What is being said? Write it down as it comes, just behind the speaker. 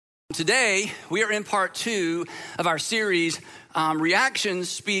Today, we are in part 2 of our series, Reactions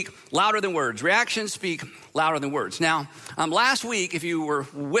Speak Louder Than Words. Reactions speak louder than words. Now, last week, if you were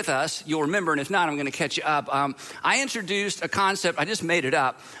with us, you'll remember, and if not, I'm going to catch you up. I introduced a concept, I just made it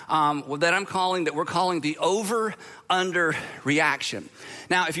up, that we're calling the over-under reaction.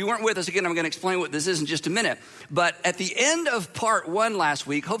 Now, if you weren't with us, again, I'm going to explain what this is in just a minute. But at the end of part 1 last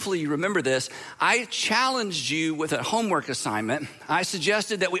week, hopefully you remember this, I challenged you with a homework assignment. I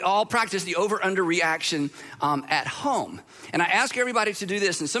suggested that we all practice the over-under reaction at home. And I asked everybody to do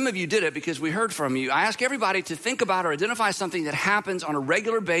this, and some of you did it because we heard from you. I asked everybody to think about or identify something that happens on a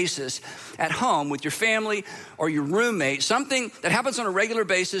regular basis at home with your family or your roommate, something that happens on a regular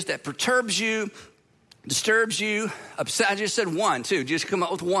basis that perturbs you, disturbs you, upset. I just said one, too. Just come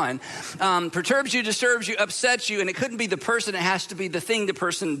up with one. Perturbs you, disturbs you, upsets you, and it couldn't be the person. It has to be the thing the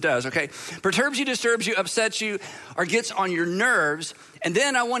person does, okay? Perturbs you, disturbs you, upsets you, or gets on your nerves. And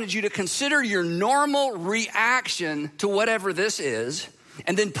then I wanted you to consider your normal reaction to whatever this is,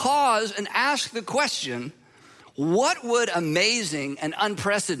 and then pause and ask the question, what would amazing and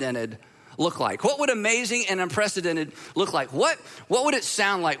unprecedented look like? What would amazing and unprecedented look like? What would it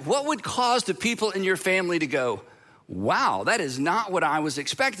sound like? What would cause the people in your family to go, wow, that is not what I was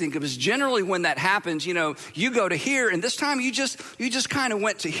expecting? Because generally when that happens, you go to here, and this time you just kind of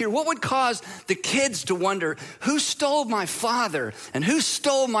went to here. What would cause the kids to wonder, who stole my father and who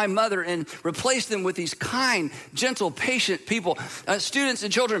stole my mother, and replace them with these kind, gentle, patient people? Students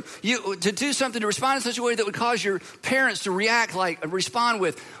and children, to do something, to respond in such a way that would cause your parents to respond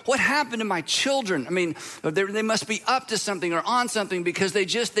with, what happened to my children? I mean, they must be up to something or on something, because they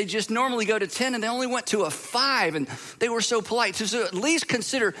just normally go to 10 and they only went to a 5, and they were so polite. So at least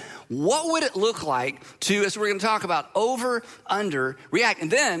consider, what would it look like to, as we're going to talk about, over, under, react. And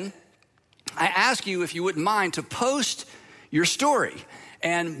then I ask you, if you wouldn't mind, to post your story.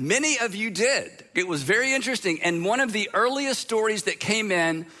 And many of you did. It was very interesting. And one of the earliest stories that came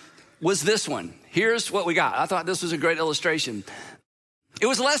in was this one. Here's what we got. I thought this was a great illustration. It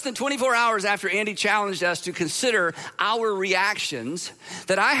was less than 24 hours after Andy challenged us to consider our reactions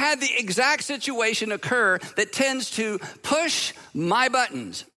that I had the exact situation occur that tends to push my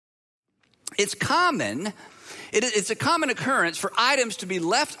buttons. It's common. It's a common occurrence for items to be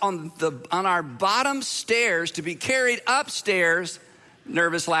left on our bottom stairs to be carried upstairs.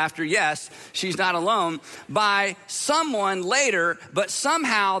 Nervous laughter, yes, she's not alone, by someone later, but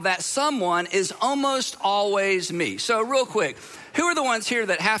somehow that someone is almost always me. So real quick, who are the ones here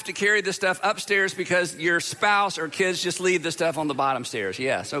that have to carry this stuff upstairs because your spouse or kids just leave the stuff on the bottom stairs?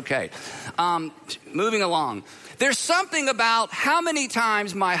 Yes, okay. Moving along. There's something about how many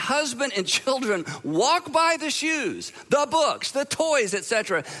times my husband and children walk by the shoes, the books, the toys,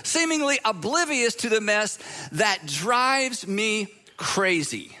 etc., seemingly oblivious to the mess, that drives me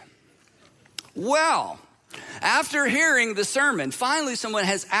crazy. Well, after hearing the sermon, finally someone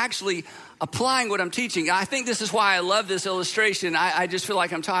has actually applying what I'm teaching. I think this is why I love this illustration. I just feel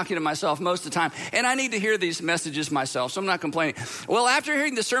like I'm talking to myself most of the time, and I need to hear these messages myself, so I'm not complaining. Well, after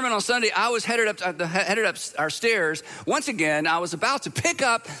hearing the sermon on Sunday, I was headed up our stairs. Once again, I was about to pick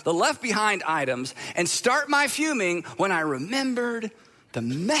up the left behind items and start my fuming when I remembered the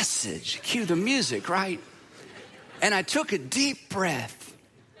message. Cue the music, right? And I took a deep breath,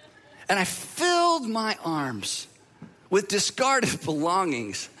 and I filled my arms with discarded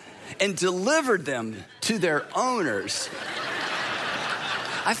belongings and delivered them to their owners.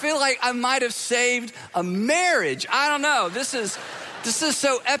 I feel like I might have saved a marriage. I don't know. This is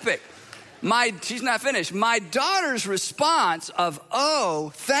so epic. She's not finished. My daughter's response of,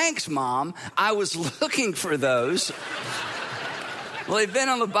 "Oh, thanks, Mom. I was looking for those." Well, they've been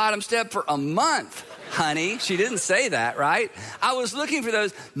on the bottom step for a month. Honey, she didn't say that, right? I was looking for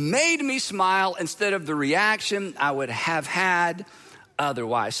those, made me smile instead of the reaction I would have had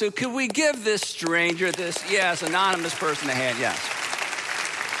otherwise. So could we give this stranger, anonymous person a hand? Yes.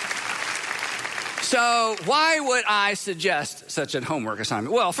 So why would I suggest such a homework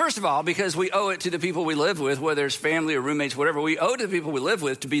assignment? Well, first of all, because we owe it to the people we live with, whether it's family or roommates, whatever, we owe it to the people we live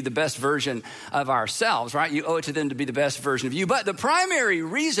with to be the best version of ourselves, right? You owe it to them to be the best version of you. But the primary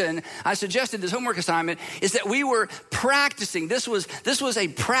reason I suggested this homework assignment is that we were practicing. This was a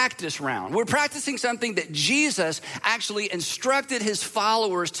practice round. We're practicing something that Jesus actually instructed his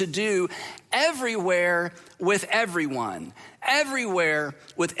followers to do everywhere with everyone. Everywhere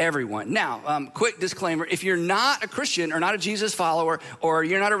with everyone. Now, quick disclaimer, if you're not a Christian or not a Jesus follower, or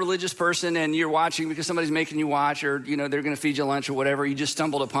you're not a religious person and you're watching because somebody's making you watch, or they're going to feed you lunch or whatever, you just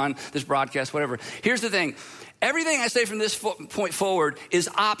stumbled upon this broadcast, whatever. Here's the thing. Everything I say from this point forward is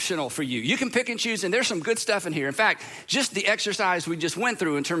optional for you. You can pick and choose, and there's some good stuff in here. In fact, just the exercise we just went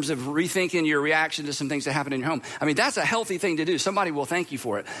through in terms of rethinking your reaction to some things that happen in your home. I mean, that's a healthy thing to do. Somebody will thank you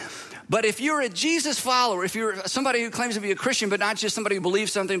for it. But if you're a Jesus follower, if you're somebody who claims to be a Christian, but not just somebody who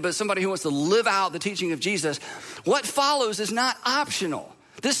believes something, but somebody who wants to live out the teaching of Jesus, what follows is not optional.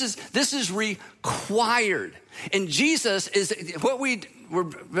 This is required. And Jesus is what we're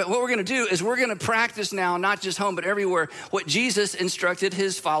going to do is we're going to practice now, not just home, but everywhere, what Jesus instructed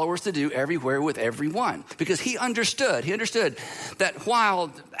his followers to do everywhere with everyone. Because he understood that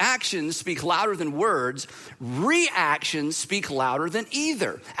while actions speak louder than words, reactions speak louder than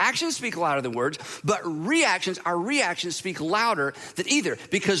either. Actions speak louder than words, but our reactions speak louder than either.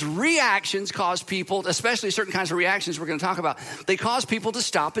 Because reactions cause people, especially certain kinds of reactions we're going to talk about, they cause people to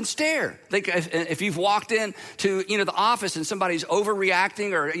stop and stare. If you've walked in to the office and somebody's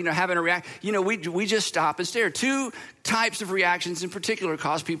overreacting or having a react, we just stop and stare. Two types of reactions in particular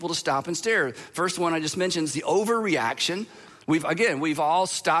cause people to stop and stare. First one I just mentioned is the overreaction. We've all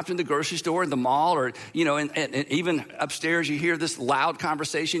stopped in the grocery store, in the mall, or, and even upstairs, you hear this loud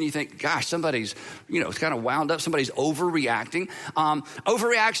conversation. You think, gosh, somebody's, it's kind of wound up. Somebody's overreacting.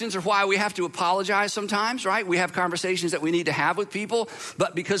 Overreactions are why we have to apologize sometimes, right? We have conversations that we need to have with people,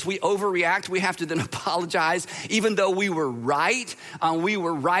 but because we overreact, we have to then apologize, even though we were right. We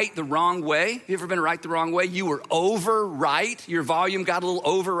were right the wrong way. Have you ever been right the wrong way? You were over right. Your volume got a little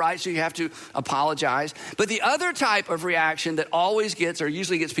over right, so you have to apologize. But the other type of reaction that always gets or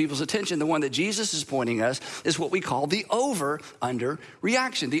usually gets people's attention, the one that Jesus is pointing us, is what we call the over-under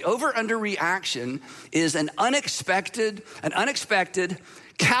reaction. The over-under reaction is an unexpected,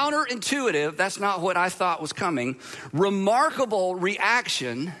 counterintuitive, that's not what I thought was coming, remarkable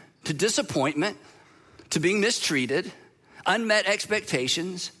reaction to disappointment, to being mistreated, unmet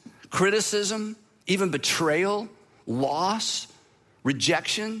expectations, criticism, even betrayal, loss,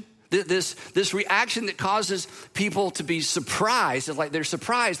 rejection. This reaction that causes people to be surprised. It's like they're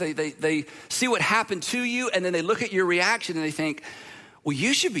surprised. They see what happened to you, and then they look at your reaction and they think, well,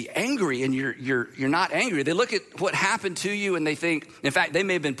 you should be angry, and you're not angry. They look at what happened to you and they think, in fact, they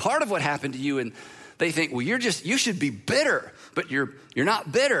may have been part of what happened to you, and they think, well, you should be bitter, but you're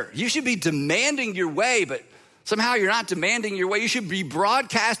not bitter. You should be demanding your way, but somehow you're not demanding your way. You should be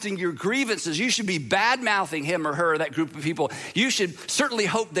broadcasting your grievances. You should be bad-mouthing him or her, that group of people. You should certainly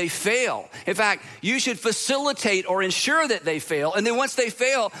hope they fail. In fact, you should facilitate or ensure that they fail. And then once they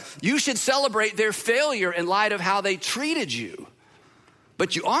fail, you should celebrate their failure in light of how they treated you.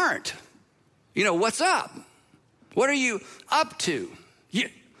 But you aren't. What's up? What are you up to? You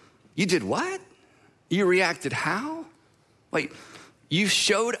did what? You reacted how? Wait. You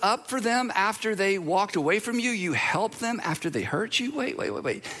showed up for them after they walked away from you. You helped them after they hurt you.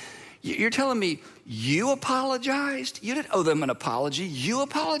 Wait. You're telling me you apologized? You didn't owe them an apology. You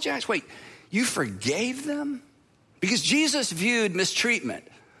apologized? Wait, you forgave them? Because Jesus viewed mistreatment,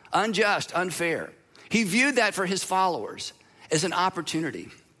 unjust, unfair. He viewed that for his followers as an opportunity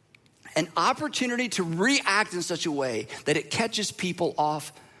to react in such a way that it catches people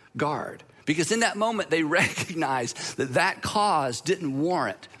off guard. Because in that moment, they recognized that cause didn't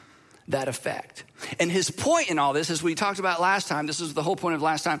warrant that effect. And his point in all this, as we talked about last time, this is the whole point of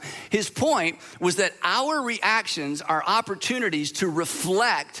last time, his point was that our reactions are opportunities to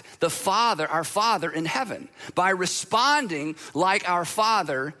reflect the Father, our Father in heaven, by responding like our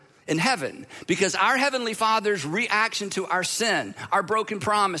Father in heaven. Because our Heavenly Father's reaction to our sin, our broken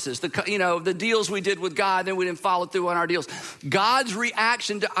promises, the deals we did with God, then we didn't follow through on our deals. God's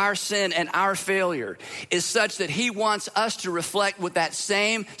reaction to our sin and our failure is such that he wants us to reflect with that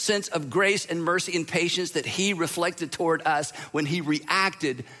same sense of grace and mercy and patience that he reflected toward us when he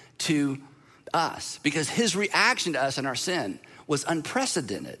reacted to us. Because his reaction to us and our sin was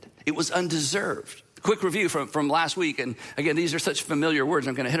unprecedented. It was undeserved. Quick review from last week. And again, these are such familiar words.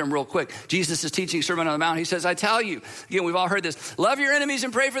 I'm going to hit them real quick. Jesus is teaching Sermon on the Mount. He says, I tell you, again, we've all heard this, love your enemies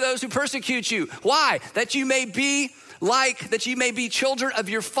and pray for those who persecute you. Why? That you may be children of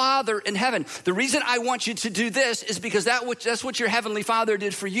your Father in heaven. The reason I want you to do this is because that's what your Heavenly Father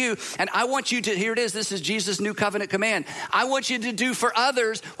did for you. And I want you to, here it is, this is Jesus' new covenant command. I want you to do for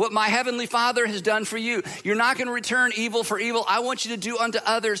others what my Heavenly Father has done for you. You're not going to return evil for evil. I want you to do unto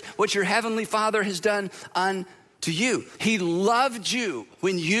others what your Heavenly Father has done unto you. He loved you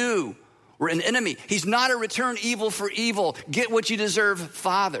when you were an enemy. He's not a return evil for evil, get what you deserve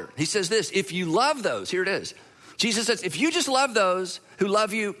Father. He says this, if you love those, here it is. Jesus says, if you just love those who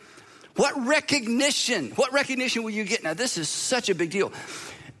love you, what recognition will you get? Now, this is such a big deal.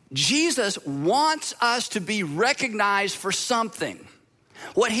 Jesus wants us to be recognized for something.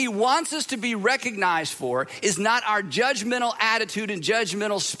 What he wants us to be recognized for is not our judgmental attitude and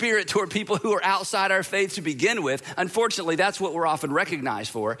judgmental spirit toward people who are outside our faith to begin with. Unfortunately, that's what we're often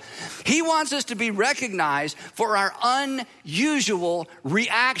recognized for. He wants us to be recognized for our unusual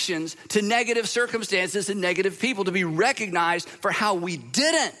reactions to negative circumstances and negative people, to be recognized for how we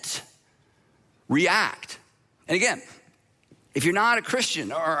didn't react. And again, if you're not a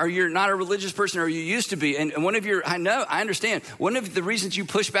Christian or you're not a religious person or you used to be, and I understand, one of the reasons you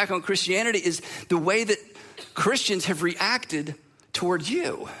push back on Christianity is the way that Christians have reacted toward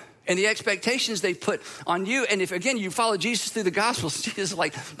you and the expectations they put on you. And if, again, you follow Jesus through the Gospels, Jesus is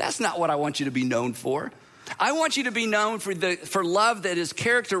like, that's not what I want you to be known for. I want you to be known for love that is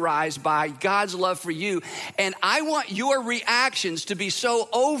characterized by God's love for you. And I want your reactions to be so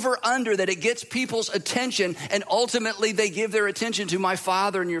under that it gets people's attention, and ultimately they give their attention to my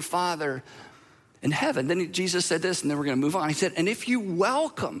Father and your Father in heaven. Then Jesus said this, and then we're going to move on. He said, and if you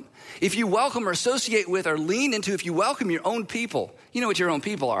welcome or associate with or lean into, if you welcome your own people, you know what your own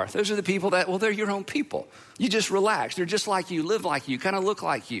people are. Those are the people that, well, they're your own people. You just relax. They're just like you, live like you, kind of look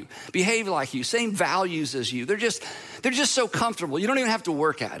like you, behave like you, same values as you. They're just so comfortable. You don't even have to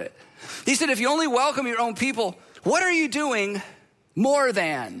work at it. He said, if you only welcome your own people, what are you doing more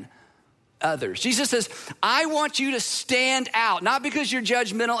than others? Jesus says, I want you to stand out, not because you're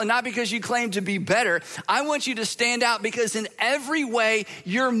judgmental and not because you claim to be better. I want you to stand out because in every way,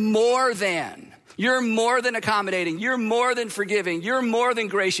 you're more than. You're more than accommodating. You're more than forgiving. You're more than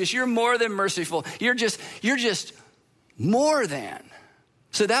gracious. You're more than merciful. You're just more than.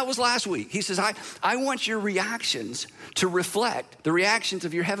 So that was last week. He says, I want your reactions to reflect the reactions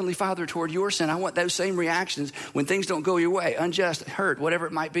of your Heavenly Father toward your sin. I want those same reactions when things don't go your way, unjust, hurt, whatever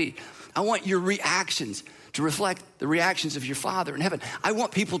it might be. I want your reactions to reflect the reactions of your Father in heaven. I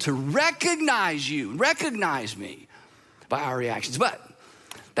want people to recognize me by our reactions. But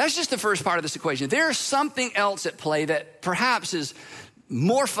that's just the first part of this equation. There's something else at play that perhaps is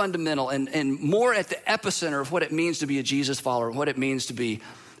more fundamental and more at the epicenter of what it means to be a Jesus follower and what it means to be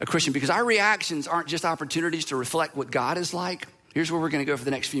a Christian, because our reactions aren't just opportunities to reflect what God is like. Here's where we're going to go for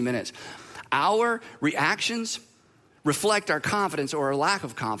the next few minutes. Our reactions reflect our confidence or our lack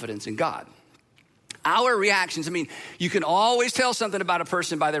of confidence in God. Our reactions, you can always tell something about a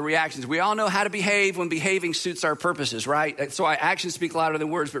person by their reactions. We all know how to behave when behaving suits our purposes, right? That's why actions speak louder than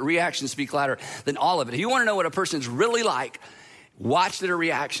words, but reactions speak louder than all of it. If you want to know what a person's really like, watch their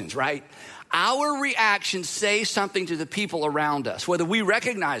reactions, right? Our reactions say something to the people around us, whether we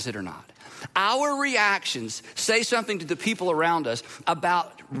recognize it or not. Our reactions say something to the people around us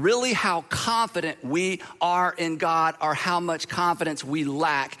about really how confident we are in God or how much confidence we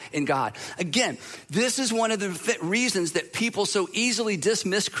lack in God. Again, this is one of the reasons that people so easily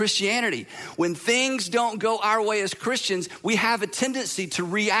dismiss Christianity. When things don't go our way as Christians, we have a tendency to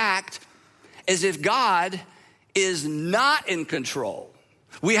react as if God is not in control.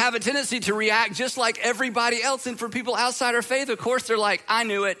 We have a tendency to react just like everybody else. And for people outside our faith, of course, they're like, I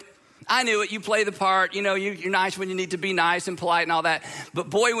knew it. You play the part. You're nice when you need to be nice and polite and all that. But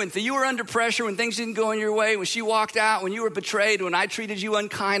boy, when you were under pressure, when things didn't go in your way, when she walked out, when you were betrayed, when I treated you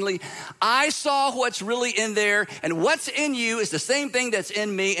unkindly, I saw what's really in there. And what's in you is the same thing that's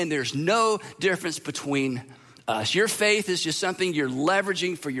in me. And there's no difference between us. Your faith is just something you're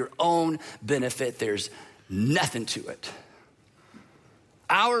leveraging for your own benefit. There's nothing to it.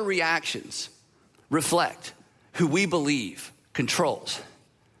 Our reactions reflect who we believe controls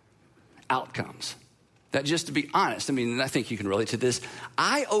outcomes. That, just to be honest, I think you can relate to this.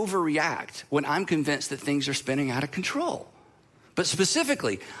 I overreact when I'm convinced that things are spinning out of control. But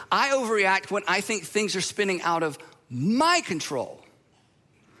specifically, I overreact when I think things are spinning out of my control.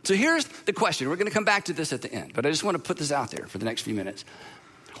 So here's the question. We're going to come back to this at the end, but I just want to put this out there for the next few minutes.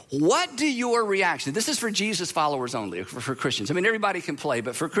 What do your reactions, this is for Jesus followers only, for Christians. Everybody can play,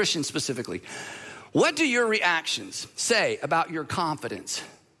 but for Christians specifically. What do your reactions say about your confidence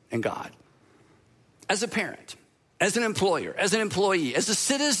in God? As a parent, as an employer, as an employee, as a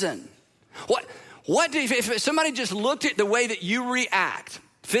citizen, if somebody just looked at the way that you react,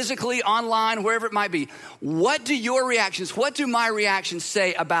 physically, online, wherever it might be, what do your reactions, what do my reactions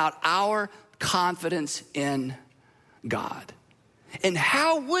say about our confidence in God? And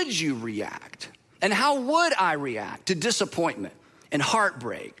how would you react? And how would I react to disappointment and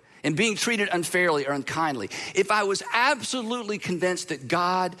heartbreak and being treated unfairly or unkindly if I was absolutely convinced that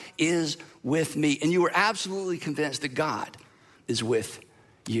God is with me and you were absolutely convinced that God is with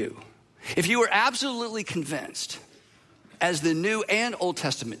you? If you were absolutely convinced, as the New and Old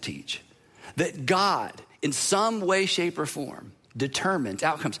Testament teach, that God in some way, shape, or form determines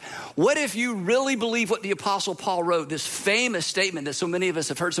outcomes. What if you really believe what the Apostle Paul wrote, this famous statement that so many of us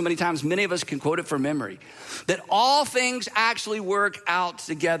have heard so many times, many of us can quote it from memory, that all things actually work out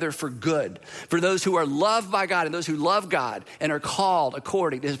together for good, for those who are loved by God and those who love God and are called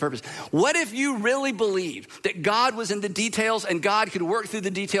according to his purpose. What if you really believe that God was in the details and God could work through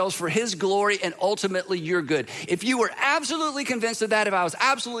the details for his glory and ultimately your good? If you were absolutely convinced of that, if I was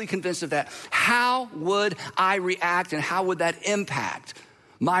absolutely convinced of that, how would I react and how would that impact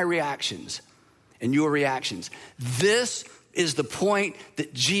my reactions and your reactions? This is the point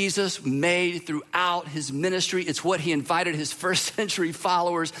that Jesus made throughout his ministry. It's what he invited his first century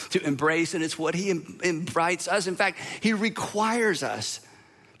followers to embrace, and it's what he invites us. In fact, he requires us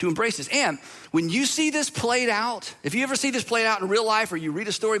to embrace this. And when you see this played out, if you ever see this played out in real life or you read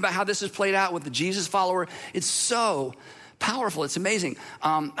a story about how this is played out with the Jesus follower, it's so powerful. It's amazing.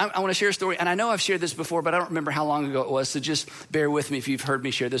 I want to share a story, and I know I've shared this before, but I don't remember how long ago it was, so just bear with me if you've heard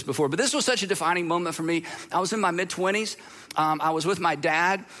me share this before. But this was such a defining moment for me. I was in my mid-20s. I was with my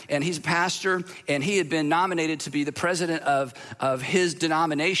dad, and he's a pastor, and he had been nominated to be the president of his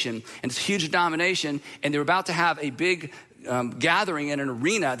denomination, and it's a huge denomination, and they were about to have a big gathering in an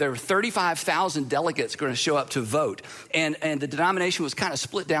arena. There were 35,000 delegates going to show up to vote. And the denomination was kind of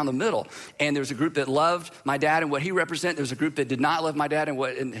split down the middle. And there was a group that loved my dad and what he represented. There was a group that did not love my dad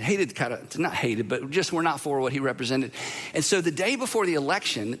and hated, not hated, but just were not for what he represented. And so the day before the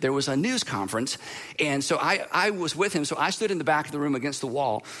election, there was a news conference. And so I was with him. So I stood in the back of the room against the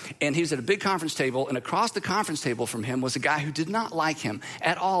wall. And he was at a big conference table. And across the conference table from him was a guy who did not like him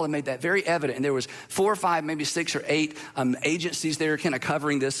at all and made that very evident. And there was 4 or 5, maybe 6 or 8 agencies there kind of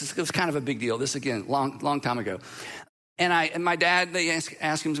covering this. It was kind of a big deal. This, again, long time ago. And my dad, they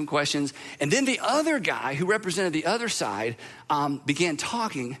asked him some questions. And then the other guy who represented the other side began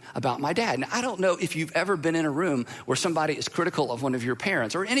talking about my dad. Now, I don't know if you've ever been in a room where somebody is critical of one of your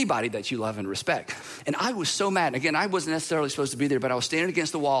parents or anybody that you love and respect. And I was so mad. And again, I wasn't necessarily supposed to be there, but I was standing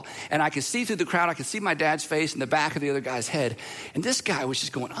against the wall, and I could see through the crowd. I could see my dad's face and the back of the other guy's head. And this guy was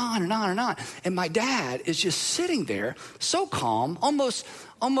just going on and on and on. And my dad is just sitting there so calm, almost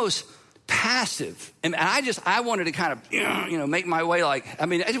passive. And I wanted to kind of, make my way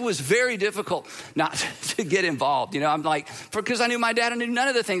it was very difficult not to get involved. I'm like, because I knew my dad, I knew none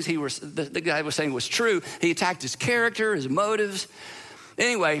of the things the guy was saying was true. He attacked his character, his motives.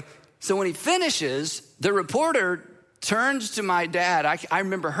 Anyway, so when he finishes, the reporter turns to my dad. I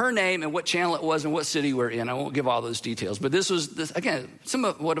remember her name and what channel it was and what city we're in. I won't give all those details, but this was, again,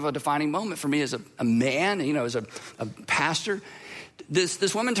 somewhat of a defining moment for me as a man, as a pastor.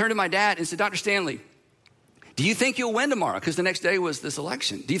 This woman turned to my dad and said, Dr. Stanley, do you think you'll win tomorrow? Because the next day was this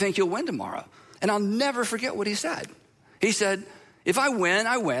election. Do you think you'll win tomorrow? And I'll never forget what he said. He said, if I win,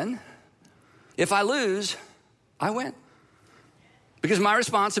 I win. If I lose, I win. Because my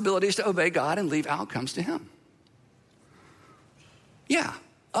responsibility is to obey God and leave outcomes to him. Yeah.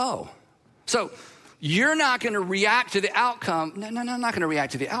 Oh. So you're not going to react to the outcome. No, I'm not going to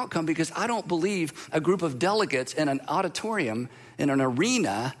react to the outcome because I don't believe a group of delegates in an auditorium, in an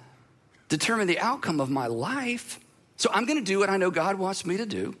arena, determine the outcome of my life. So I'm going to do what I know God wants me to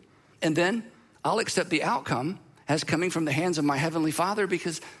do. And then I'll accept the outcome as coming from the hands of my Heavenly Father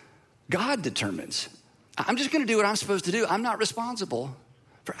because God determines. I'm just going to do what I'm supposed to do. I'm not responsible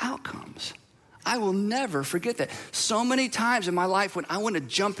for outcomes. I will never forget that. So many times in my life when I want to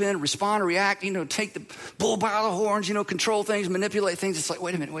jump in, respond, react, take the bull by the horns, control things, manipulate things. It's like,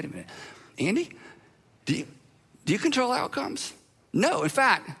 wait a minute. Andy, do you control outcomes? No. In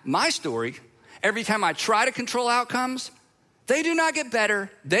fact, my story, every time I try to control outcomes, they do not get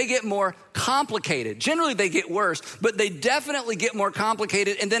better. They get more complicated. Generally, they get worse, but they definitely get more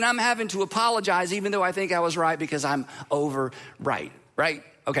complicated. And then I'm having to apologize even though I think I was right because I'm over right?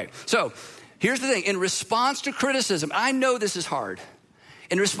 Okay, so here's the thing. In response to criticism, I know this is hard.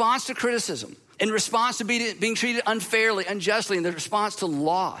 In response to criticism, in response to being treated unfairly, unjustly, in the response to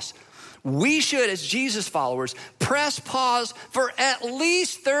loss, we should, as Jesus followers, press pause for at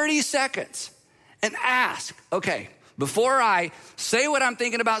least 30 seconds and ask, okay, before I say what I'm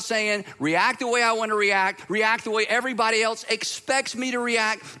thinking about saying, react the way I want to react the way everybody else expects me to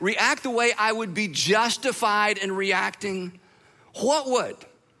react the way I would be justified in reacting, what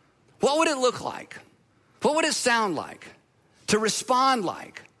would it look like? What would it sound like to respond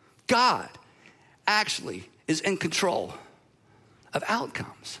like God actually is in control of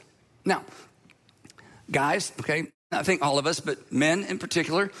outcomes? Now, guys, okay, I think all of us, but men in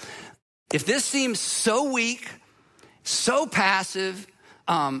particular, if this seems so weak, so passive,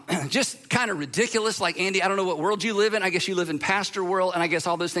 just kind of ridiculous. Like, Andy, I don't know what world you live in. I guess you live in pastor world, and I guess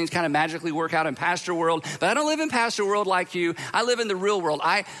all those things kind of magically work out in pastor world. But I don't live in pastor world like you. I live in the real world.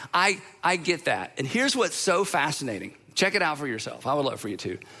 I get that. And here's what's so fascinating. Check it out for yourself. I would love for you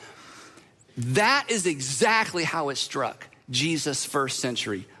to. That is exactly how it struck Jesus' first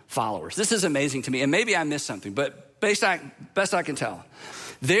century followers. This is amazing to me. And maybe I missed something, but best I can tell,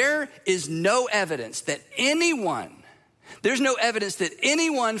 there is no evidence that anyone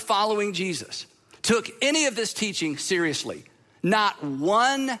following Jesus took any of this teaching seriously. Not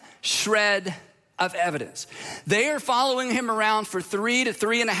one shred of evidence. They are following him around for 3 to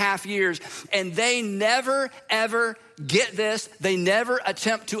 3.5 years, and they never, ever get this. They never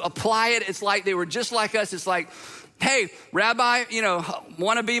attempt to apply it. It's like they were just like us. It's like, hey, Rabbi,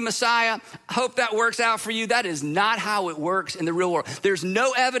 want to be Messiah? Hope that works out for you. That is not how it works in the real world. There's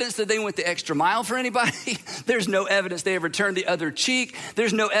no evidence that they went the extra mile for anybody. There's no evidence they ever turned the other cheek.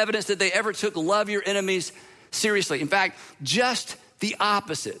 There's no evidence that they ever took love your enemies seriously. In fact, just the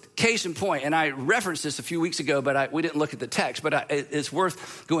opposite. Case in point, and I referenced this a few weeks ago, but we didn't look at the text, but it's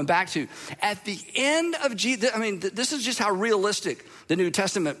worth going back to. At the end of Jesus, this is just how realistic the New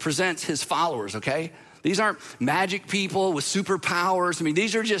Testament presents his followers, okay? These aren't magic people with superpowers.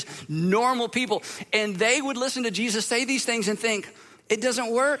 These are just normal people. And they would listen to Jesus say these things and think, it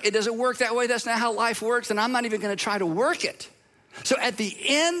doesn't work. It doesn't work that way. That's not how life works. And I'm not even going to try to work it. So at the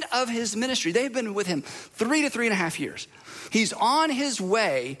end of his ministry, they've been with him 3 to 3.5 years. He's on his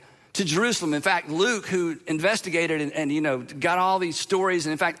way to Jerusalem. In fact, Luke, who investigated and got all these stories.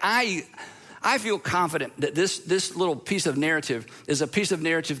 And in fact, I feel confident that this little piece of narrative is a piece of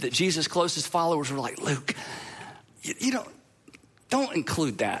narrative that Jesus' closest followers were like, Luke, don't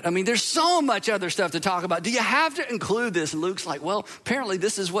include that. There's so much other stuff to talk about. Do you have to include this? And Luke's like, well, apparently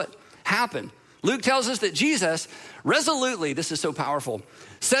this is what happened. Luke tells us that Jesus resolutely, this is so powerful,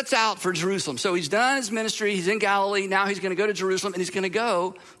 sets out for Jerusalem. So he's done his ministry. He's in Galilee. Now he's going to go to Jerusalem, and he's going to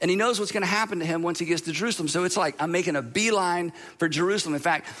go, and he knows what's going to happen to him once he gets to Jerusalem. So it's like, I'm making a beeline for Jerusalem. In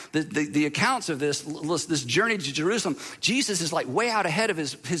fact, the accounts of this journey to Jerusalem, Jesus is like way out ahead of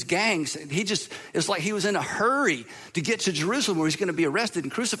his gangs. It's like he was in a hurry to get to Jerusalem where he's going to be arrested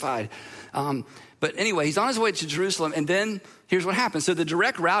and crucified. But anyway, he's on his way to Jerusalem, and then here's what happens. So the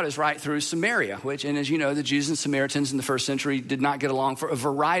direct route is right through Samaria, and as you know, the Jews and Samaritans in the first century did not get along for a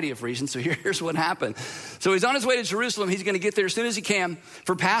variety of reasons. So here's what happened. So he's on his way to Jerusalem. He's going to get there as soon as he can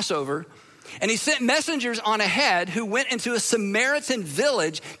for Passover. And he sent messengers on ahead who went into a Samaritan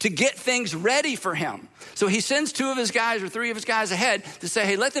village to get things ready for him. So he sends 2 of his guys or 3 of his guys ahead to say,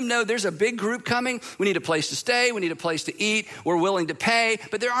 hey, let them know there's a big group coming. We need a place to stay. We need a place to eat. We're willing to pay,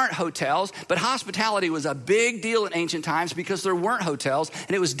 but there aren't hotels. But hospitality was a big deal in ancient times because there weren't hotels,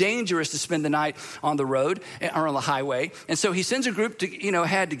 and it was dangerous to spend the night on the road or on the highway. And so he sends a group to,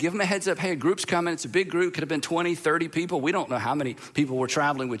 ahead to give them a heads up. Hey, a group's coming. It's a big group. Could have been 20, 30 people. We don't know how many people were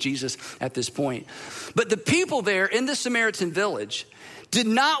traveling with Jesus at this point. But the people there in the Samaritan village did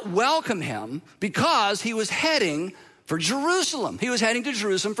not welcome him because he was heading for Jerusalem. He was heading to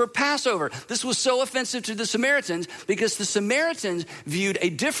Jerusalem for Passover. This was so offensive to the Samaritans because the Samaritans viewed a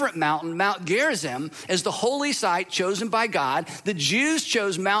different mountain, Mount Gerizim, as the holy site chosen by God. The Jews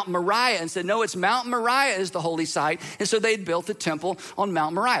chose Mount Moriah and said, no, it's Mount Moriah is the holy site. And so they'd built the temple on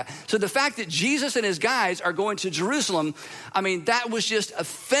Mount Moriah. So the fact that Jesus and his guys are going to Jerusalem, that was just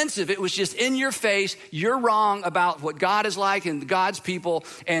offensive. It was just in your face. You're wrong about what God is like and God's people.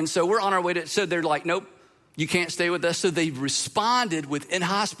 And so we're on our way so they're like, nope. You can't stay with us. So they responded with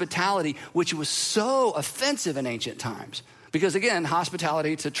inhospitality, which was so offensive in ancient times. Because again,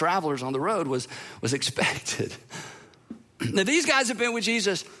 hospitality to travelers on the road was expected. Now these guys have been with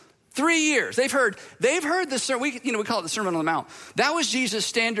Jesus 3 years. They've heard the sermon. We call it the Sermon on the Mount. That was Jesus'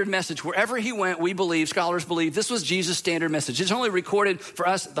 standard message. Wherever he went, scholars believe, this was Jesus' standard message. It's only recorded for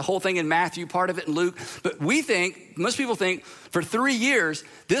us, the whole thing in Matthew, part of it in Luke. But most people think, for 3 years,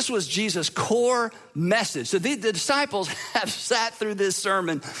 this was Jesus' core message. So the disciples have sat through this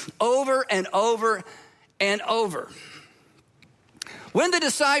sermon over and over and over. When the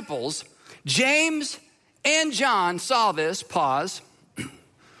disciples, James and John, saw this,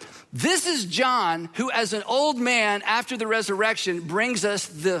 this is John who, as an old man after the resurrection, brings us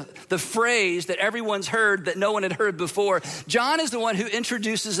the phrase that everyone's heard that no one had heard before. John is the one who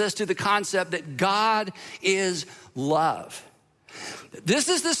introduces us to the concept that God is love. This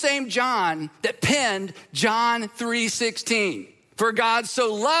is the same John that penned John 3:16. For God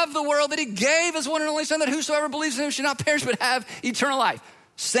so loved the world that he gave his one and only son, that whosoever believes in him should not perish but have eternal life.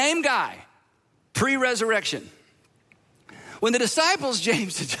 Same guy, pre-resurrection. When the disciples,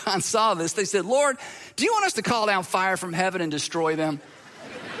 James and John, saw this, they said, Lord, do you want us to call down fire from heaven and destroy them?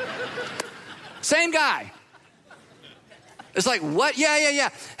 Same guy. It's like, what? Yeah.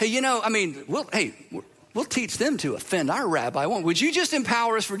 Hey, we'll teach them to offend our rabbi. Would you just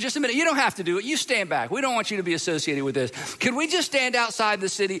empower us for just a minute? You don't have to do it. You stand back. We don't want you to be associated with this. Could we just stand outside the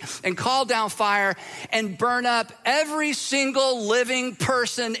city and call down fire and burn up every single living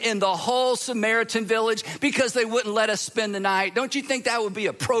person in the whole Samaritan village because they wouldn't let us spend the night? Don't you think that would be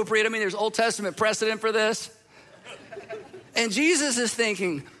appropriate? I mean, there's Old Testament precedent for this. And Jesus is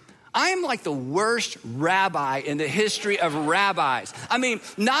thinking, I am like the worst rabbi in the history of rabbis. I mean,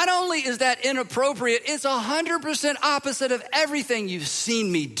 not only is that inappropriate, it's 100% opposite of everything you've seen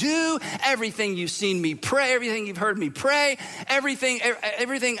me do, everything you've seen me pray, everything you've heard me pray, everything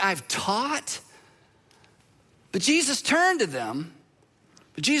I've taught. But Jesus turned to them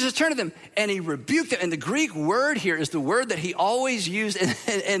and he rebuked them. And the Greek word here is the word that he always used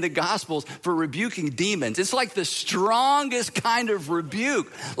in the Gospels for rebuking demons. It's like the strongest kind of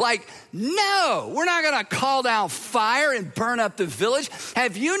rebuke. Like, no, we're not gonna call down fire and burn up the village.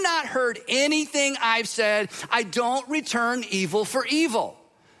 Have you not heard anything I've said? I don't return evil for evil.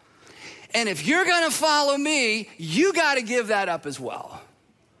 And if you're gonna follow me, you gotta give that up as well.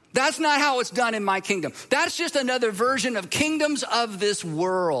 That's not how it's done in my kingdom. That's just another version of kingdoms of this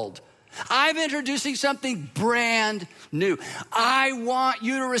world. I'm introducing something brand new. I want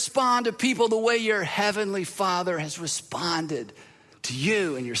you to respond to people the way your heavenly Father has responded to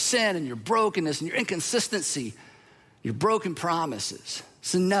you and your sin and your brokenness and your inconsistency, your broken promises.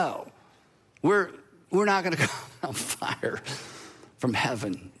 So no, we're not gonna call down fire from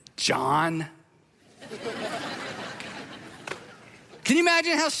heaven, John. Can you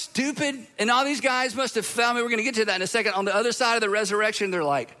imagine how stupid? And all these guys must have felt, we're gonna get to that in a second. On the other side of the resurrection, they're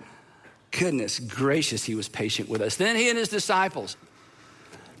like, goodness gracious, he was patient with us. Then he and his disciples,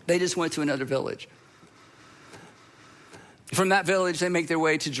 they just went to another village. From that village, they make their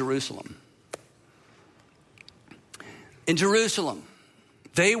way to Jerusalem. In Jerusalem,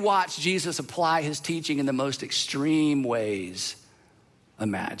 they watch Jesus apply his teaching in the most extreme ways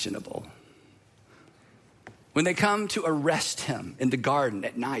imaginable. When they come to arrest him in the garden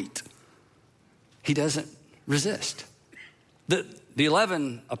at night, he doesn't resist. The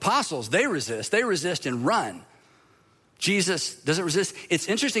 11 apostles, they resist and run. Jesus doesn't resist. It's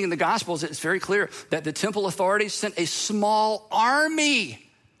interesting in the Gospels, it's very clear that the temple authorities sent a small army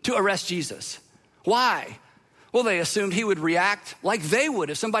to arrest Jesus. Why? Well, they assumed he would react like they would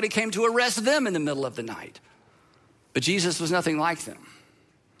if somebody came to arrest them in the middle of the night. But Jesus was nothing like them.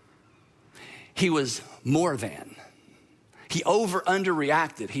 He was more than. He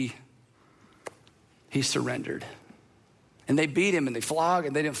underreacted. He surrendered. And they beat him and they flogged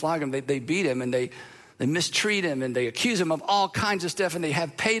him. They didn't flog him. They beat him and they mistreat him and they accuse him of all kinds of stuff and they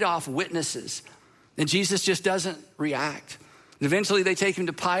have paid off witnesses. And Jesus just doesn't react. And eventually they take him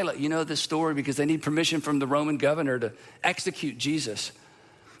to Pilate. You know this story because they need permission from the Roman governor to execute Jesus.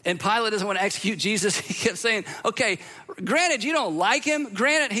 And Pilate doesn't want to execute Jesus. He kept saying, okay, granted you don't like him.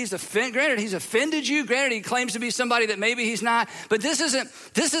 Granted he's offended you. Granted he claims to be somebody that maybe he's not. But this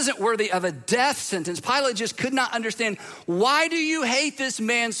isn't worthy of a death sentence. Pilate just could not understand, why do you hate this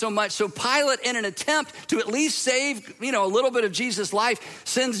man so much? So Pilate, in an attempt to at least save, a little bit of Jesus' life,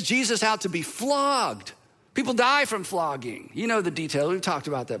 sends Jesus out to be flogged. People die from flogging. You know the detail. We've talked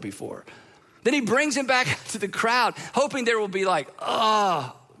about that before. Then he brings him back to the crowd, hoping there will be like,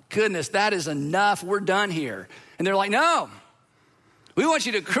 oh, goodness, that is enough. We're done here. And they're like, no, we want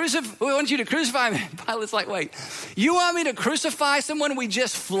you to crucify him. Pilate's like, wait, you want me to crucify someone we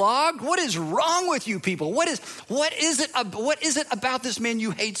just flogged? What is wrong with you people? What is it about this man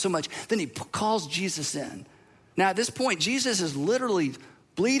you hate so much? Then he calls Jesus in. Now at this point, Jesus is literally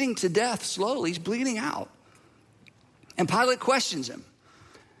bleeding to death slowly. He's bleeding out. And Pilate questions him.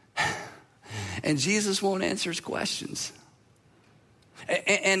 And Jesus won't answer his questions.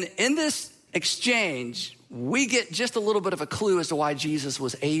 And in this exchange, we get just a little bit of a clue as to why Jesus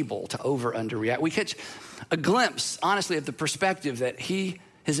was able to underreact. We catch a glimpse, honestly, of the perspective that he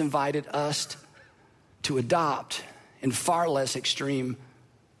has invited us to adopt in far less extreme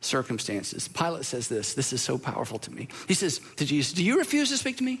circumstances. Pilate says this is so powerful to me. He says to Jesus, do you refuse to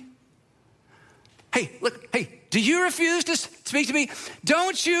speak to me? Hey, do you refuse to speak to me?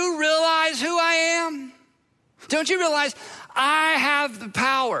 Don't you realize who I am? Don't you realize I have the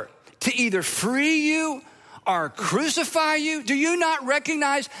power to either free you or crucify you? Do you not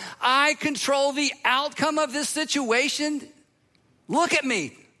recognize I control the outcome of this situation? Look at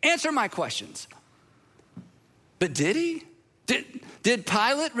me. Answer my questions. But did he? Did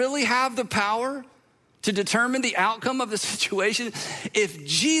Pilate really have the power to determine the outcome of the situation? If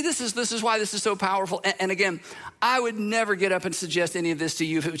this is why this is so powerful. And again, I would never get up and suggest any of this to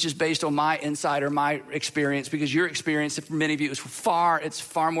you if it was just based on my insight or my experience, because your experience, for many of you, it's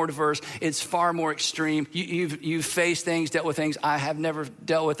far more diverse. It's far more extreme. You've faced things, dealt with things I have never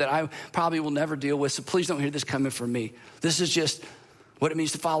dealt with, that I probably will never deal with. So please don't hear this coming from me. This is just what it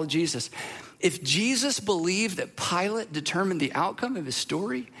means to follow Jesus. If Jesus believed that Pilate determined the outcome of his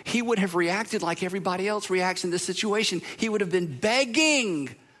story, he would have reacted like everybody else reacts in this situation. He would have been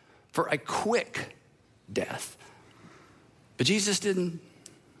begging for a quick death. But Jesus didn't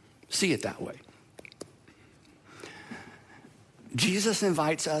see it that way. Jesus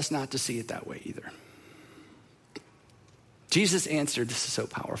invites us not to see it that way either. Jesus answered, this is so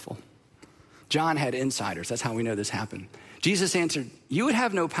powerful. John had insiders. That's how we know this happened. Jesus answered, you would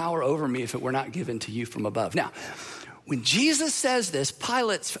have no power over me if it were not given to you from above. Now, when Jesus says this,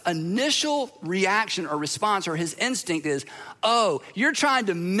 Pilate's initial reaction or response or his instinct is, oh, you're trying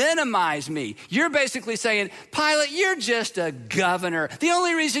to minimize me. You're basically saying, Pilate, you're just a governor. The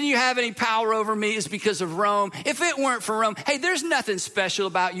only reason you have any power over me is because of Rome. If it weren't for Rome, hey, there's nothing special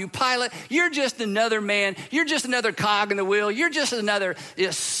about you, Pilate. You're just another man. You're just another cog in the wheel. You're just another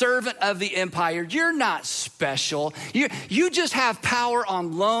servant of the empire. You're not special. You just have power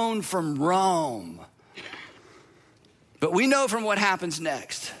on loan from Rome. But we know from what happens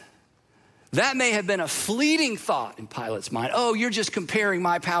next, that may have been a fleeting thought in Pilate's mind. Oh, you're just comparing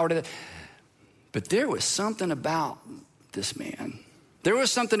my power to But there was something about this man. There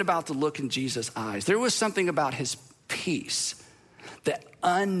was something about the look in Jesus' eyes. There was something about his peace that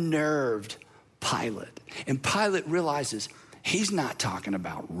unnerved Pilate. And Pilate realizes he's not talking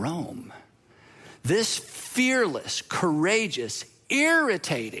about Rome. This fearless, courageous,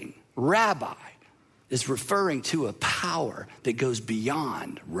 irritating rabbi is referring to a power that goes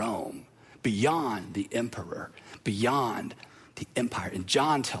beyond Rome, beyond the emperor, beyond the empire. And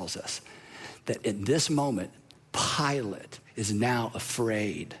John tells us that in this moment, Pilate is now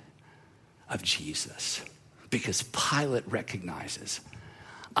afraid of Jesus, because Pilate recognizes,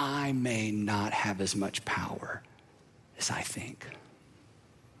 I may not have as much power as I think.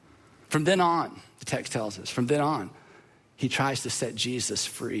 From then on, the text tells us, from then on, he tries to set Jesus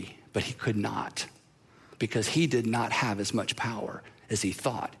free, but he could not, because he did not have as much power as he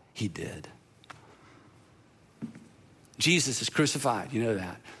thought he did. Jesus is crucified, you know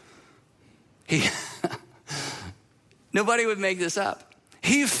that. Nobody would make this up.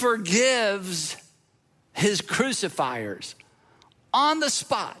 He forgives his crucifiers on the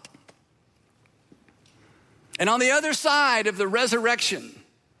spot. And on the other side of the resurrection,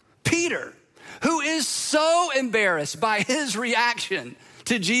 Peter, who is so embarrassed by his reaction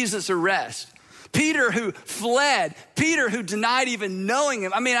to Jesus' arrest, Peter who fled, Peter who denied even knowing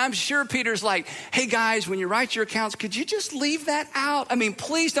him. I mean, I'm sure Peter's like, hey guys, when you write your accounts, could you just leave that out? I mean,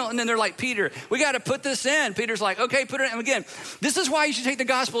 please don't. And then they're like, Peter, we got to put this in. Peter's like, okay, put it in. And again, this is why you should take the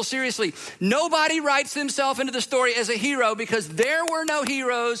gospel seriously. Nobody writes himself into the story as a hero, because there were no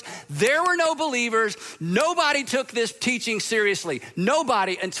heroes. There were no believers. Nobody took this teaching seriously.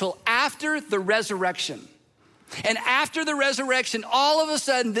 Nobody, until after the resurrection. And after the resurrection, all of a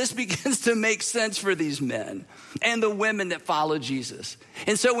sudden, this begins to make sense for these men and the women that follow Jesus.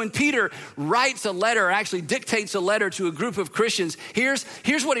 And so when Peter writes a letter, or actually dictates a letter to a group of Christians, here's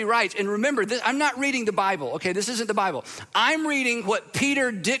what he writes. And remember, I'm not reading the Bible, okay? This isn't the Bible. I'm reading what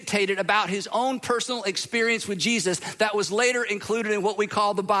Peter dictated about his own personal experience with Jesus that was later included in what we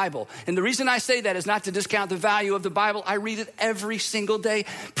call the Bible. And the reason I say that is not to discount the value of the Bible. I read it every single day,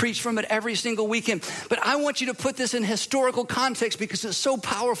 preach from it every single weekend. But I want you to put this in historical context, because it's so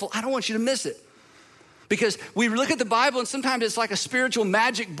powerful. I don't want you to miss it. Because we look at the Bible and sometimes it's like a spiritual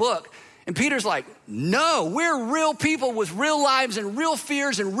magic book. And Peter's like, no, we're real people with real lives and real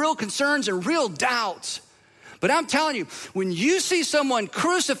fears and real concerns and real doubts. But I'm telling you, when you see someone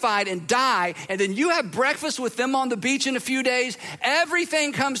crucified and die, and then you have breakfast with them on the beach in a few days,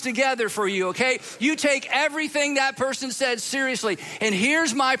 everything comes together for you, okay? You take everything that person said seriously. And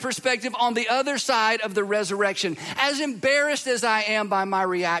here's my perspective on the other side of the resurrection. As embarrassed as I am by my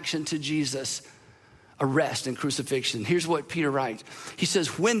reaction to Jesus' arrest and crucifixion, here's what Peter writes. He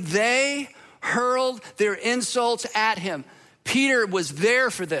says, when they hurled their insults at him, Peter was there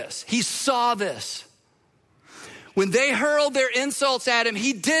for this. He saw this. When they hurled their insults at him,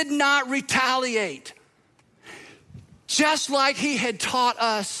 he did not retaliate, just like he had taught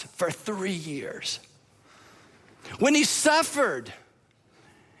us for 3 years. When he suffered,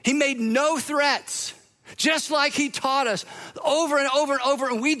 he made no threats, just like he taught us over and over and over,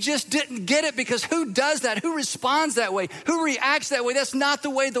 and we just didn't get it, because who does that? Who responds that way? Who reacts that way? That's not the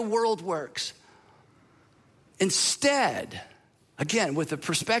way the world works. Instead, again, with the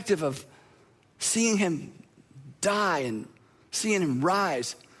perspective of seeing him die and seeing him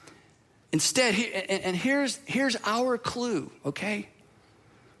rise, instead, and here's our clue, okay?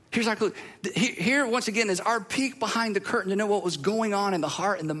 Here's our clue. Here, once again, is our peek behind the curtain to know what was going on in the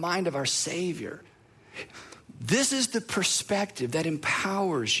heart and the mind of our Savior. This is the perspective that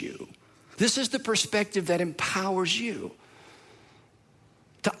empowers you. This is the perspective that empowers you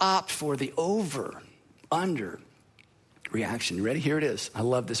to opt for the over-under reaction. You ready? Here it is. I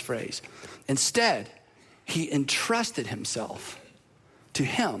love this phrase. Instead, he entrusted himself to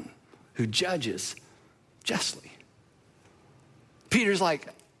him who judges justly. Peter's like,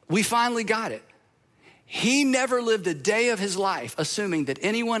 we finally got it. He never lived a day of his life assuming that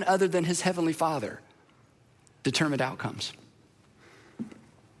anyone other than his heavenly Father determined outcomes.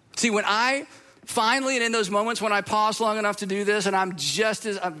 See, when I finally, and in those moments when I pause long enough to do this, and I'm just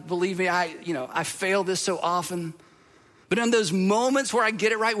as, believe me, I fail this so often. But in those moments where I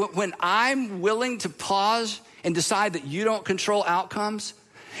get it right, when I'm willing to pause and decide that you don't control outcomes,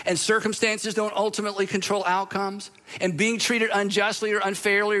 and circumstances don't ultimately control outcomes, and being treated unjustly or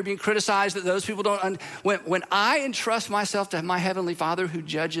unfairly or being criticized that those people don't, when I entrust myself to my Heavenly Father who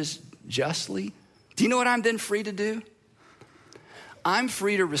judges justly, do you know what I'm then free to do? I'm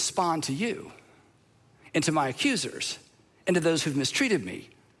free to respond to you and to my accusers and to those who've mistreated me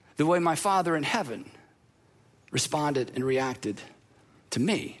the way my Father in heaven responded and reacted to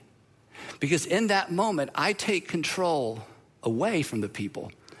me. Because in that moment, I take control away from the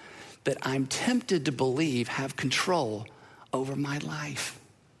people that I'm tempted to believe have control over my life.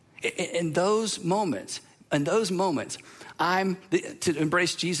 In those moments, I'm, to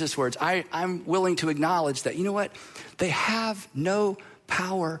embrace Jesus' words, I'm willing to acknowledge that, you know what? They have no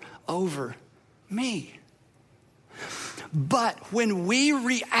power over me. But when we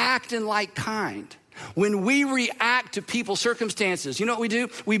react in like kind, when we react to people's circumstances, you know what we do?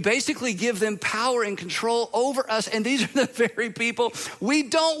 We basically give them power and control over us. And these are the very people we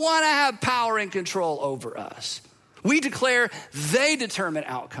don't want to have power and control over us. We declare they determine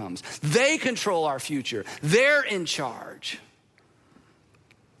outcomes. They control our future. They're in charge.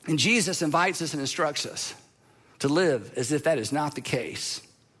 And Jesus invites us and instructs us to live as if that is not the case.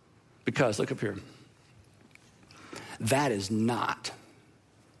 Because, look up here, that is not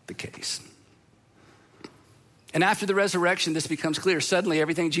the case. And after the resurrection, this becomes clear. Suddenly,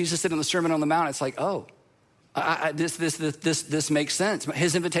 everything Jesus said in the Sermon on the Mount, it's like, oh, this makes sense.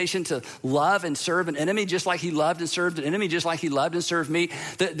 His invitation to love and serve an enemy, just like he loved and served an enemy, just like he loved and served me.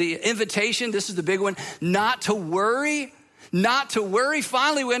 The invitation, this is the big one, not to worry.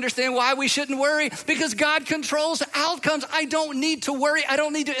 Finally, we understand why we shouldn't worry, because God controls outcomes. I don't need to worry. I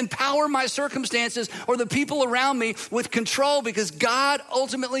don't need to empower my circumstances or the people around me with control, because God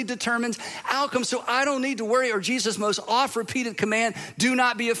ultimately determines outcomes. So I don't need to worry, or Jesus' most oft-repeated command, do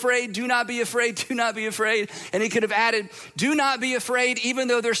not be afraid, do not be afraid, do not be afraid. And he could have added, do not be afraid, even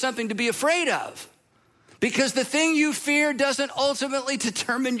though there's something to be afraid of. Because the thing you fear doesn't ultimately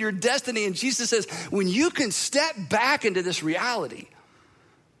determine your destiny. And Jesus says, when you can step back into this reality,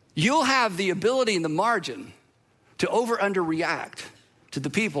 you'll have the ability and the margin to over-under react to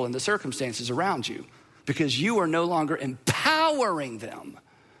the people and the circumstances around you, because you are no longer empowering them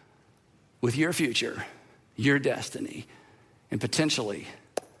with your future, your destiny, and potentially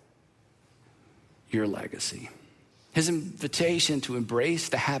your legacy. His invitation to embrace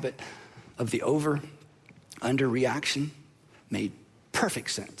the habit of the over-under reaction made perfect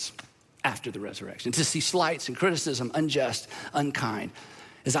sense after the resurrection. To see slights and criticism, unjust, unkind,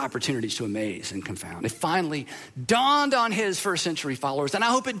 as opportunities to amaze and confound. It finally dawned on his first century followers, and I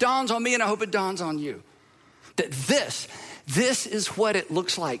hope it dawns on me, and I hope it dawns on you, that this is what it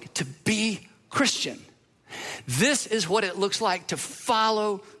looks like to be Christian. This is what it looks like to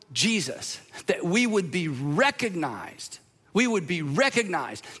follow Jesus, that we would be recognized. We would be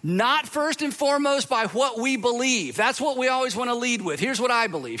recognized, not first and foremost by what we believe. That's what we always want to lead with. Here's what I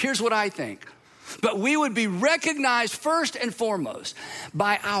believe. Here's what I think. But we would be recognized first and foremost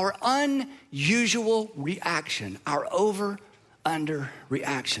by our unusual reaction, our over-under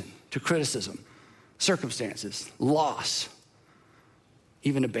reaction to criticism, circumstances, loss,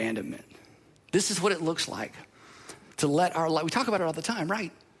 even abandonment. This is what it looks like to let our light, we talk about it all the time,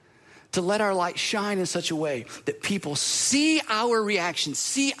 right? To let our light shine in such a way that people see our reaction,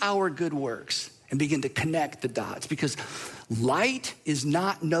 see our good works, and begin to connect the dots. Because light is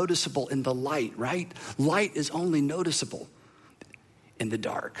not noticeable in the light, right? Light is only noticeable in the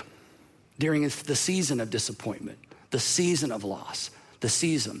dark. During the season of disappointment, the season of loss, the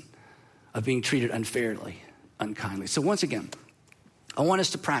season of being treated unfairly, unkindly. So once again, I want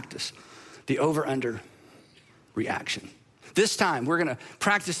us to practice the over-under reaction. This time, we're gonna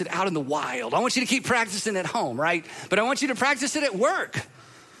practice it out in the wild. I want you to keep practicing at home, right? But I want you to practice it at work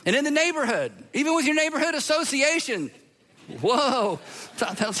and in the neighborhood, even with your neighborhood association. Whoa,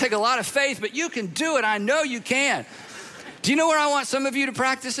 that'll take a lot of faith, but you can do it. I know you can. Do you know where I want some of you to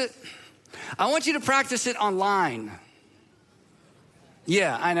practice it? I want you to practice it online.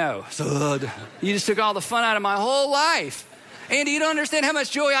 Yeah, I know. You just took all the fun out of my whole life. Andy, you don't understand how much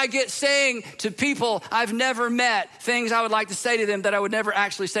joy I get saying to people I've never met things I would like to say to them that I would never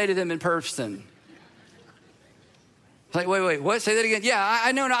actually say to them in person. Like, wait, what? Say that again. Yeah,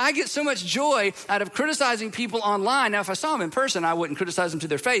 I know. I get so much joy out of criticizing people online. Now, if I saw them in person, I wouldn't criticize them to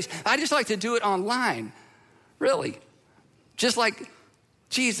their face. I just like to do it online. Really. Just like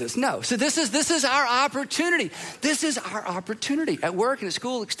Jesus. No. So this is our opportunity. This is our opportunity at work and at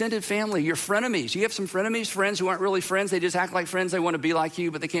school, extended family, your frenemies. You have some frenemies, friends who aren't really friends. They just act like friends. They want to be like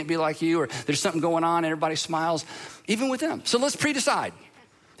you, but they can't be like you, or there's something going on and everybody smiles, even with them. So let's pre-decide.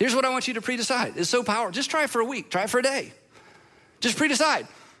 Here's what I want you to pre-decide. It's so powerful. Just try it for a week. Try it for a day. Just pre-decide.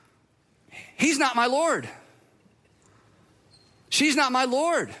 He's not my Lord. She's not my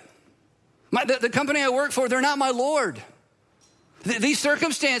Lord. The company I work for, they're not my Lord. These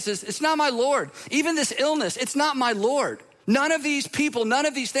circumstances, it's not my Lord. Even this illness, it's not my Lord. None of these people, none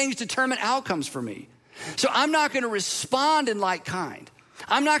of these things determine outcomes for me. So I'm not going to respond in like kind.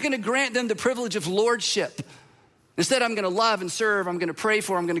 I'm not going to grant them the privilege of lordship. Instead, I'm going to love and serve. I'm going to pray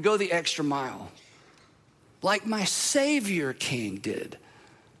for. I'm going to go the extra mile. Like my Savior King did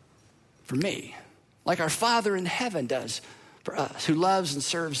for me. Like our Father in heaven does for us, who loves and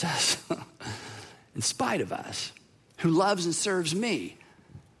serves us in spite of us. Who loves and serves me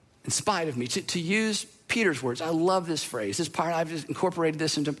in spite of me. To use Peter's words, I love this phrase. This part, I've just incorporated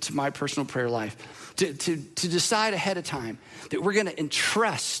this into my personal prayer life. To decide ahead of time that we're gonna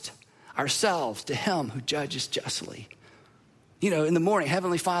entrust ourselves to him who judges justly. You know, in the morning,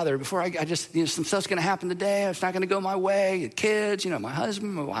 Heavenly Father, before I just, some stuff's gonna happen today. It's not gonna go my way. The kids, my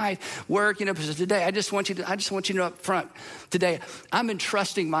husband, my wife, work, but today, I just want you to know up front, today, I'm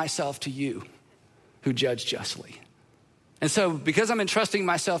entrusting myself to you who judge justly. And so because I'm entrusting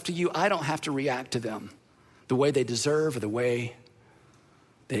myself to you, I don't have to react to them the way they deserve or the way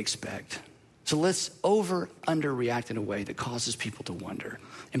they expect. So let's under-react in a way that causes people to wonder.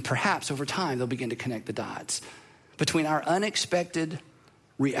 And perhaps over time, they'll begin to connect the dots between our unexpected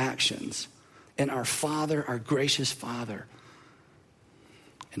reactions and our Father, our gracious Father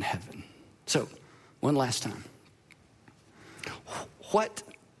in heaven. So one last time. What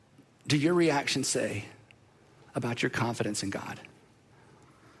do your reactions say about your confidence in God?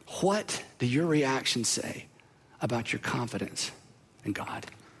 What do your reactions say about your confidence in God?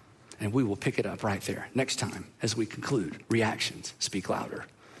 And we will pick it up right there next time as we conclude. Reactions speak louder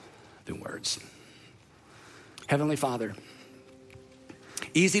than words. Heavenly Father,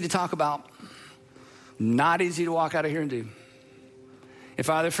 easy to talk about, not easy to walk out of here and do. And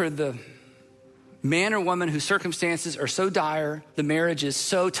Father, for the man or woman whose circumstances are so dire, the marriage is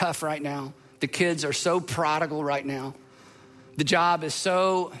so tough right now, the kids are so prodigal right now. The job is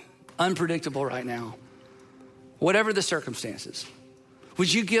so unpredictable right now. Whatever the circumstances,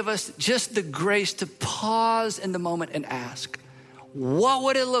 would you give us just the grace to pause in the moment and ask, what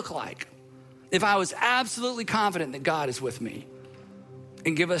would it look like if I was absolutely confident that God is with me?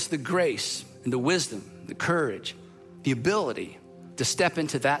 And give us the grace and the wisdom, the courage, the ability to step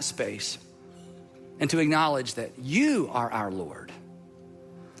into that space and to acknowledge that you are our Lord.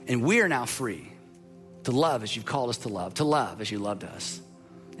 And we are now free to love as you've called us to love as you loved us.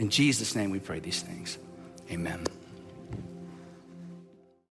 In Jesus' name we pray these things. Amen.